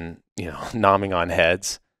nomming on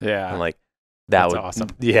heads. Yeah. And like That's awesome.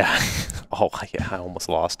 Yeah. Oh yeah, I almost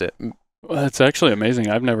lost it. Well, that's actually amazing.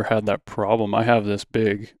 I've never had that problem. I have this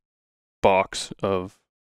big box of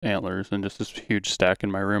antlers and just this huge stack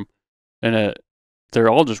in my room, and they're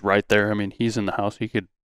all just right there. I mean, he's in the house.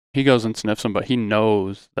 He goes and sniffs them, but he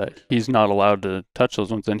knows that he's not allowed to touch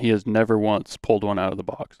those ones, and he has never once pulled one out of the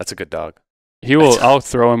box. That's a good dog. I'll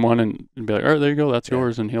throw him one and be like, all right, there you go, that's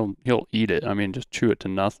yours, and he'll eat it. I mean, just chew it to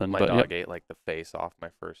nothing. My dog ate like the face off my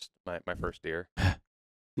first deer.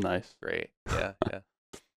 Nice. Great. Yeah.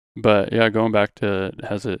 But yeah, going back to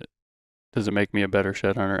does it make me a better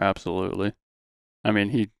shed hunter? Absolutely. I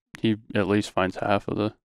mean, he at least finds half of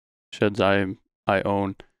the sheds I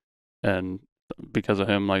own, and because of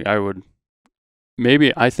him, like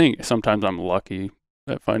I think sometimes I'm lucky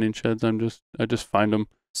at finding sheds. I just find them.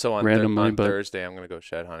 So on Thursday, I'm going to go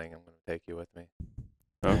shed hunting. I'm going to take you with me.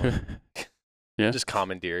 Okay. Yeah. Just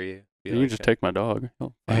commandeer you. You can just take my dog.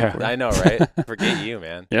 Yeah. I know, right? Forget you,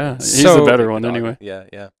 man. Yeah. He's the better one Dog. anyway.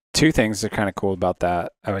 Yeah. 2 things are kind of cool about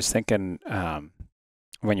that. I was thinking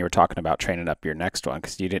when you were talking about training up your next one,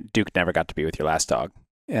 because Duke never got to be with your last dog,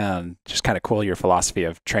 and just kind of cool your philosophy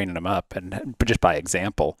of training them up and just by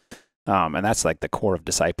example. And that's like the core of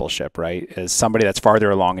discipleship, right? Is somebody that's farther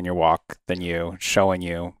along in your walk than you, showing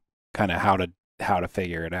you kind of how to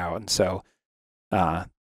figure it out. And so,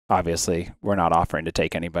 obviously, we're not offering to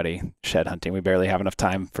take anybody shed hunting. We barely have enough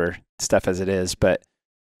time for stuff as it is. But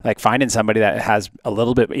like finding somebody that has a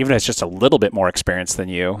little bit, even if it's just a little bit more experience than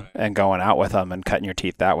you, and going out with them and cutting your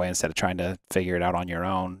teeth that way instead of trying to figure it out on your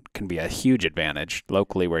own can be a huge advantage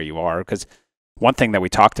locally where you are. Because one thing that we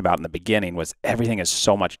talked about in the beginning was everything is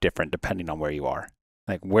so much different depending on where you are.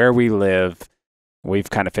 Like where we live, we've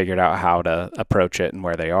kind of figured out how to approach it and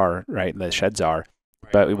where they are, right? The sheds are.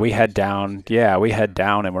 But we head down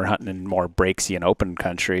and we're hunting in more breaksy and open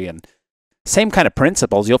country, and same kind of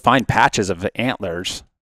principles. You'll find patches of antlers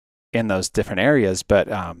in those different areas, but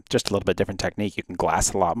just a little bit different technique. You can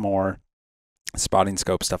glass a lot more, spotting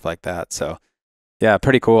scope, stuff like that. So yeah,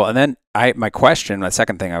 pretty cool. And then my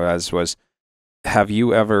second thing was, have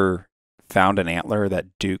you ever found an antler that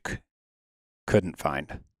Duke couldn't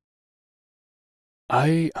find?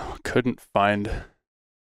 I couldn't find.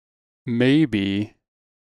 Maybe.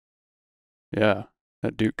 Yeah,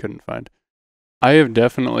 that Duke couldn't find. I have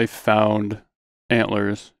definitely found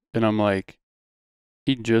antlers, and I'm like,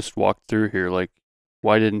 he just walked through here. Like,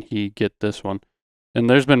 why didn't he get this one? And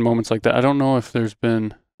there's been moments like that. I don't know if there's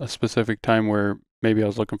been a specific time where maybe I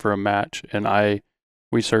was looking for a match, and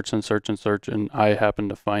we search and search and search, and I happened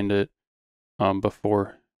to find it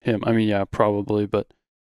before him. I mean, yeah, probably, but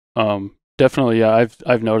definitely, yeah,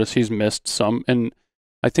 I've noticed he's missed some, and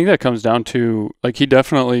I think that comes down to, like, he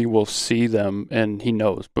definitely will see them and he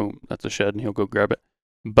knows, boom, that's a shed, and he'll go grab it.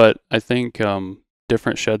 But I think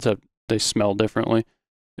different sheds they smell differently,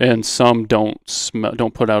 and some don't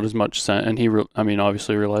put out as much scent. And I mean,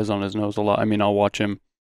 obviously relies on his nose a lot. I mean, I'll watch him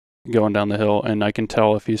going down the hill, and I can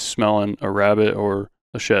tell if he's smelling a rabbit or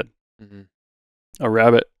a shed. Mm-hmm. A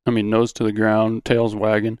rabbit, I mean, nose to the ground, tail's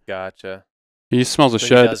wagging. Gotcha. He smells a So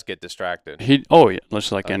shed. He does get distracted. Oh yeah,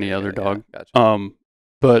 just like any other dog. Yeah, gotcha.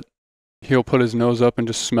 But he'll put his nose up and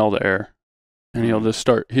just smell the air. And he'll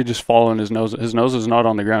just following his nose. His nose is not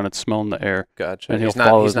on the ground, it's smelling the air. Gotcha. And he's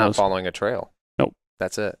not following a trail. Nope.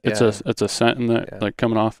 That's it. It's a scent in the like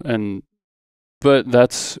coming off. But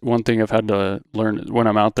that's one thing I've had to learn when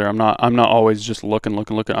I'm out there. I'm not always just looking.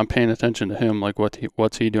 I'm paying attention to him, like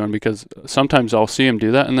what's he doing, because sometimes I'll see him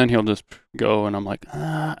do that and then he'll just go, and I'm like,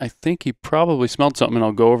 I think he probably smelled something, and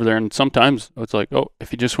I'll go over there, and sometimes it's like, oh,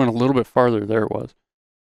 if he just went a little bit farther, there it was.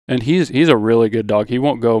 And he's a really good dog. He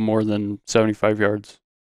won't go more than 75 yards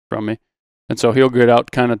from me. And so he'll get out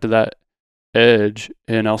kind of to that edge,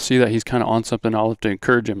 and I'll see that he's kind of on something. I'll have to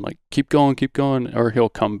encourage him, like, keep going, or he'll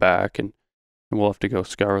come back, and we'll have to go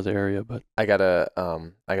scour the area. But I gotta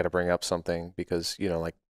bring up something, because,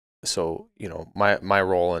 my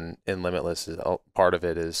role in Limitless is part of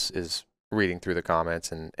it is reading through the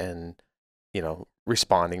comments and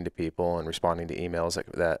responding to people and responding to emails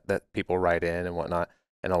that people write in and whatnot.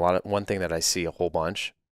 And one thing that I see a whole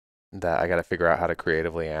bunch that I got to figure out how to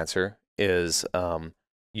creatively answer is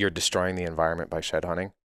you're destroying the environment by shed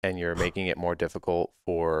hunting, and you're making it more difficult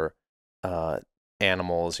for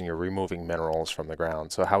animals, and you're removing minerals from the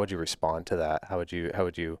ground. So how would you respond to that? How would you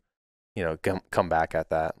come back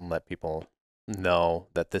at that and let people know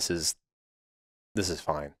that this is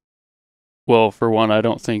fine? Well, for one, I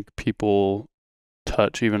don't think people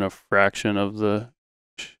touch even a fraction of the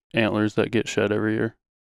antlers that get shed every year.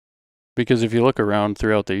 Because if you look around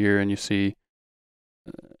throughout the year and you see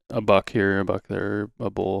a buck here, a buck there, a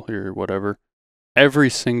bull here, whatever, every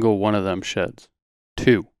single one of them sheds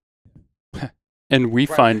 2. And we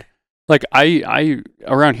find, like, I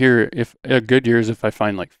around here, if a good year is if I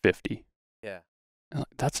find like 50. Yeah.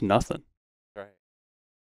 That's nothing. Right.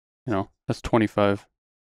 That's 25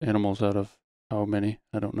 animals out of how many?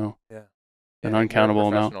 I don't know. Yeah. An uncountable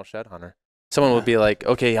amount. Professional shed hunter. Someone would be like,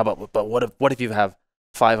 okay, but what if you have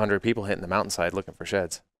 500 people hitting the mountainside looking for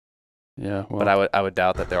sheds? Yeah. Well, but I would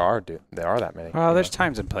doubt that there are that many. Well, there's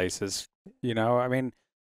times and places, I mean,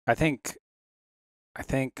 I think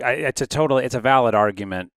it's a valid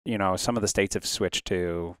argument. Some of the states have switched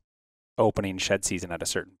to opening shed season at a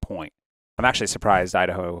certain point. I'm actually surprised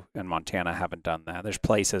Idaho and Montana haven't done that. There's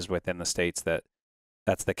places within the states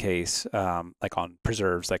that's the case. Like on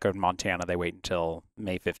preserves, like in Montana, they wait until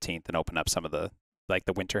May 15th and open up some of the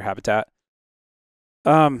winter habitat.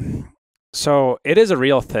 So it is a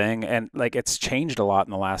real thing, and like it's changed a lot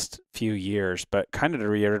in the last few years. But kind of to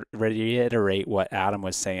reiterate what Adam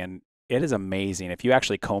was saying, it is amazing. If you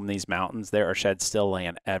actually comb these mountains, there are sheds still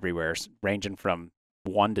laying everywhere, ranging from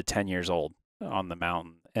 1 to 10 years old on the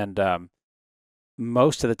mountain. And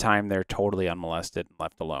most of the time, they're totally unmolested and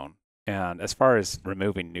left alone. And as far as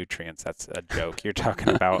removing nutrients, that's a joke. You're talking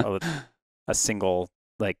about a single,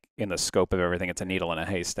 like in the scope of everything, it's a needle in a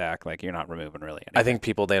haystack. Like you're not removing really anything. I think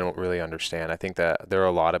they don't really understand. I think that there are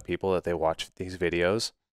a lot of people that they watch these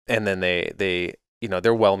videos, and then they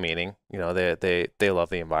they're well-meaning, they love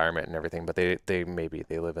the environment and everything, but they maybe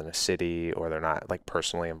they live in a city, or they're not like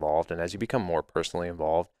personally involved. And as you become more personally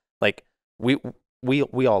involved, like we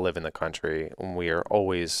all live in the country, and we're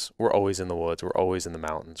always in the woods, we're always in the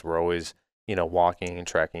mountains, we're always walking and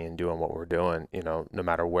trekking and doing what we're doing, no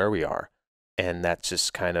matter where we are. And that's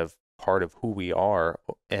just kind of part of who we are.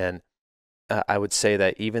 And I would say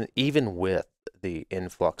that even with the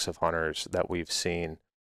influx of hunters that we've seen,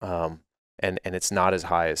 and it's not as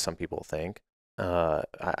high as some people think.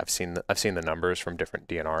 I've seen the numbers from different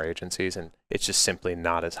DNR agencies, and it's just simply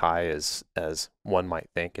not as high as one might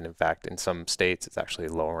think. And in fact, in some states, it's actually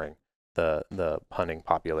lowering the hunting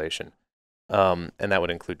population, and that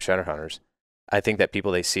would include cheddar hunters. I think that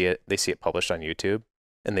people they see it published on YouTube,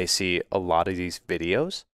 and they see a lot of these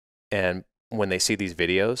videos, and when they see these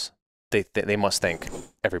videos, they must think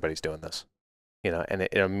everybody's doing this. and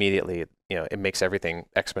it immediately, it makes everything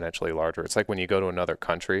exponentially larger. It's like when you go to another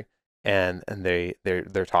country and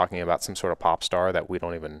they're talking about some sort of pop star that we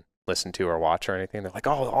don't even listen to or watch or anything. They're like,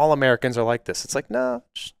 oh, all Americans are like this. It's like, no,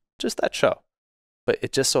 just that show. But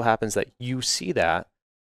it just so happens that you see that,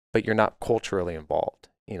 but you're not culturally involved.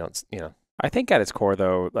 I think at its core,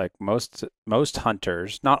 though, like most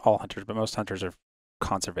hunters, not all hunters, but most hunters are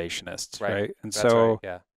conservationists, right? And That's so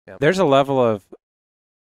right. Yeah. there's a level of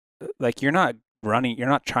like you're not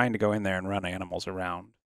trying to go in there and run animals around.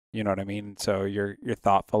 You know what I mean? So you're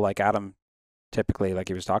thoughtful. Like Adam, typically, like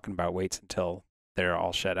he was talking about, waits until they're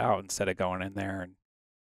all shed out instead of going in there. And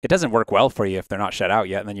it doesn't work well for you if they're not shed out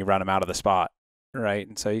yet, and then you run them out of the spot, right?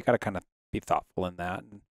 And so you got to kind of be thoughtful in that.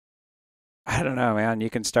 And I don't know, man. You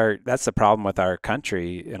can start. That's the problem with our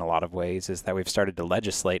country in a lot of ways, is that we've started to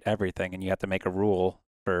legislate everything, and you have to make a rule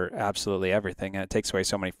for absolutely everything, and it takes away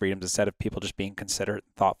so many freedoms instead of people just being considerate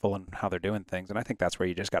and thoughtful in how they're doing things. And I think that's where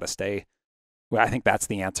you just got to stay. Well, I think that's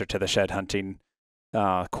the answer to the shed hunting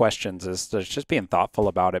questions, is just being thoughtful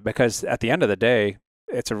about it, because at the end of the day,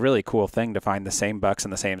 it's a really cool thing to find the same bucks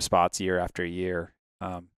in the same spots year after year.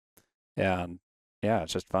 And yeah,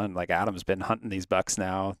 it's just fun. Like Adam's been hunting these bucks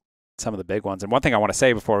now, some of the big ones. And one thing I want to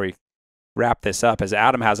say before we wrap this up is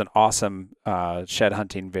Adam has an awesome shed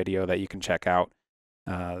hunting video that you can check out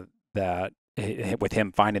that with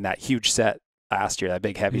him finding that huge set last year, that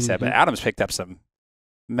big heavy set. But Adam's picked up some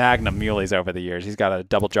Magnum muleys over the years. He's got a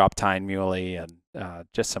double drop tine muley and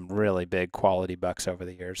just some really big quality bucks over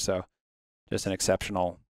the years. So just an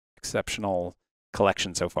exceptional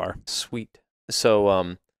collection so far. Sweet.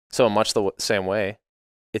 So much the same way,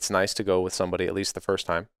 it's nice to go with somebody at least the first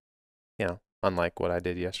time, unlike what I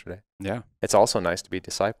did yesterday. Yeah. It's also nice to be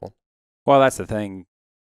discipled. Well, that's the thing.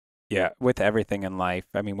 Yeah, with everything in life.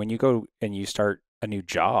 I mean, when you go and you start a new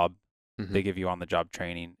job, they give you on-the-job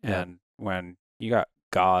training. Yeah. And when you got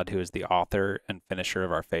God, who is the author and finisher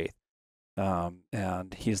of our faith,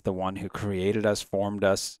 and he's the one who created us, formed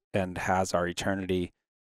us, and has our eternity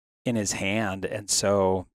in his hand. And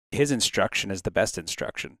so his instruction is the best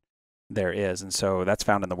instruction there is. And so that's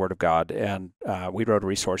found in the Word of God. And we wrote a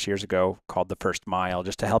resource years ago called The First Mile,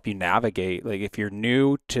 just to help you navigate. Like if you're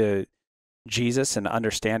new to Jesus and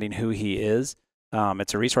understanding who he is,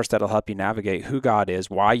 it's a resource that'll help you navigate who God is,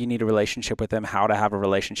 why you need a relationship with him, how to have a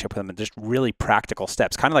relationship with him, and just really practical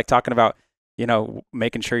steps. Kind of like talking about,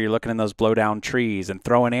 making sure you're looking in those blow down trees and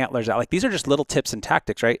throwing antlers out. Like these are just little tips and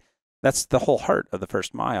tactics, right? That's the whole heart of The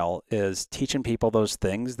First Mile, is teaching people those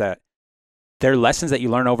things that they're lessons that you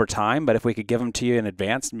learn over time, but if we could give them to you in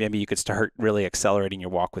advance, maybe you could start really accelerating your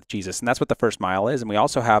walk with Jesus. And that's what The First Mile is. And we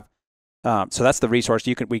also have, so that's the resource.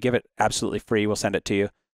 We give it absolutely free. We'll send it to you.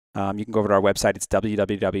 You can go over to our website. It's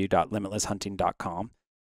www.limitlesshunting.com.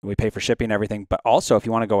 We pay for shipping and everything. But also, if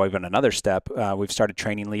you want to go even another step, we've started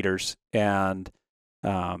training leaders. And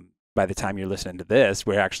by the time you're listening to this,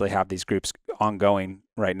 we actually have these groups ongoing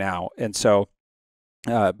right now. And so,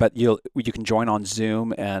 but you can join on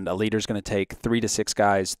Zoom, and a leader's going to take 3 to 6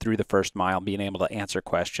 guys through the first mile, being able to answer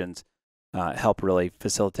questions, help really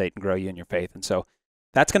facilitate and grow you in your faith. And so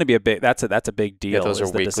that's going to be that's a big deal. Yeah, those are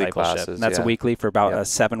weekly classes. And that's a weekly for about a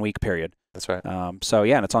 7-week period. That's right. So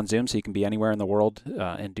yeah, and it's on Zoom, so you can be anywhere in the world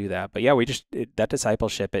and do that. But yeah, that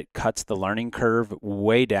discipleship, it cuts the learning curve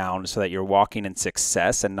way down so that you're walking in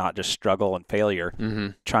success and not just struggle and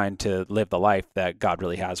failure, trying to live the life that God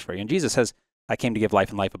really has for you. And Jesus says, I came to give life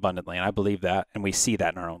and life abundantly, and I believe that, and we see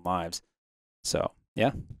that in our own lives. So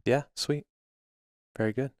yeah. Yeah, sweet.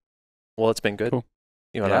 Very good. Well, it's been good. Cool.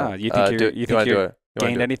 You wanna, you think you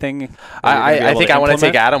gained anything? I think I want to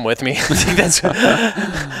take Adam with me. I think that's.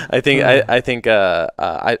 I think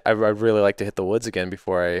I really like to hit the woods again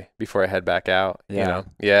before I head back out. Yeah.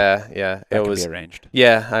 Yeah. That could be arranged.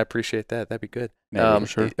 Yeah, I appreciate that. That'd be good. Maybe,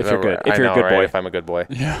 sure. If you're good, if you're a good boy. If I'm a good boy.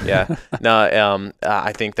 Yeah. No.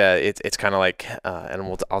 I think that it's kind of like,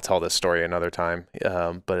 and I'll tell this story another time.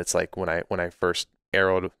 But it's like when I first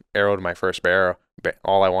arrowed my first bear.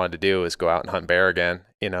 All I wanted to do is go out and hunt bear again.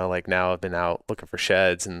 Like now I've been out looking for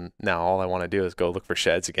sheds, and now all I want to do is go look for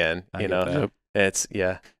sheds again. It's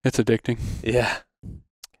addicting. Yeah.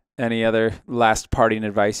 Any other last parting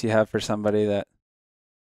advice you have for somebody that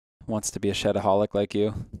wants to be a shedaholic like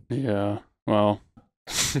you? Yeah. Well,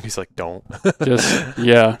 he's like, don't. No,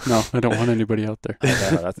 I don't want anybody out there.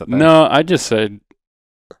 That's the thing. No, I just said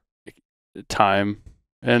time,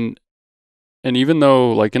 and even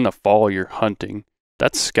though like in the fall you're hunting,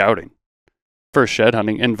 that's scouting for shed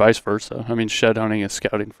hunting, and vice versa. I mean, shed hunting is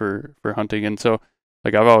scouting for hunting. And so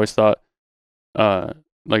like I've always thought,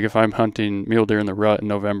 like if I'm hunting mule deer in the rut in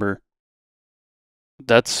November,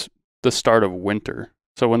 that's the start of winter.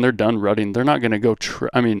 So when they're done rutting, they're not going to go,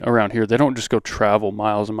 around here, they don't just go travel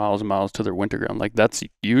miles and miles and miles to their winter ground. Like that's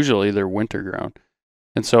usually their winter ground.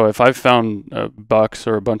 And so if I've found bucks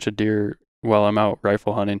or a bunch of deer while I'm out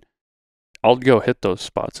rifle hunting, I'll go hit those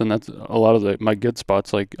spots. And that's a lot of my good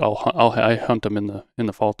spots. Like I hunt them in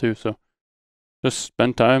the fall too. So just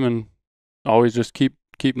spend time and always just keep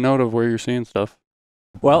note of where you're seeing stuff.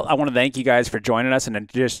 Well, I want to thank you guys for joining us,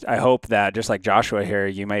 and I hope that just like Joshua here,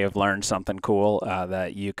 you may have learned something cool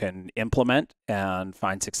that you can implement and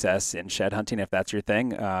find success in shed hunting if that's your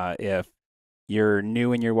thing. If you're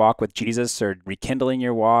new in your walk with Jesus or rekindling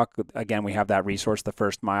your walk, again, we have that resource, The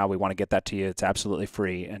First Mile. We want to get that to you. It's absolutely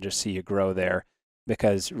free, and just see you grow there,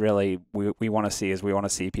 because really we want to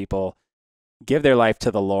see people give their life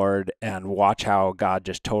to the Lord and watch how God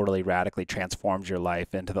just totally radically transforms your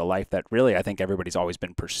life into the life that really I think everybody's always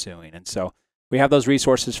been pursuing. And so we have those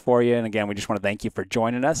resources for you. And again, we just want to thank you for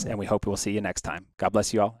joining us, and we hope we'll see you next time. God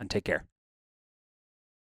bless you all, and take care.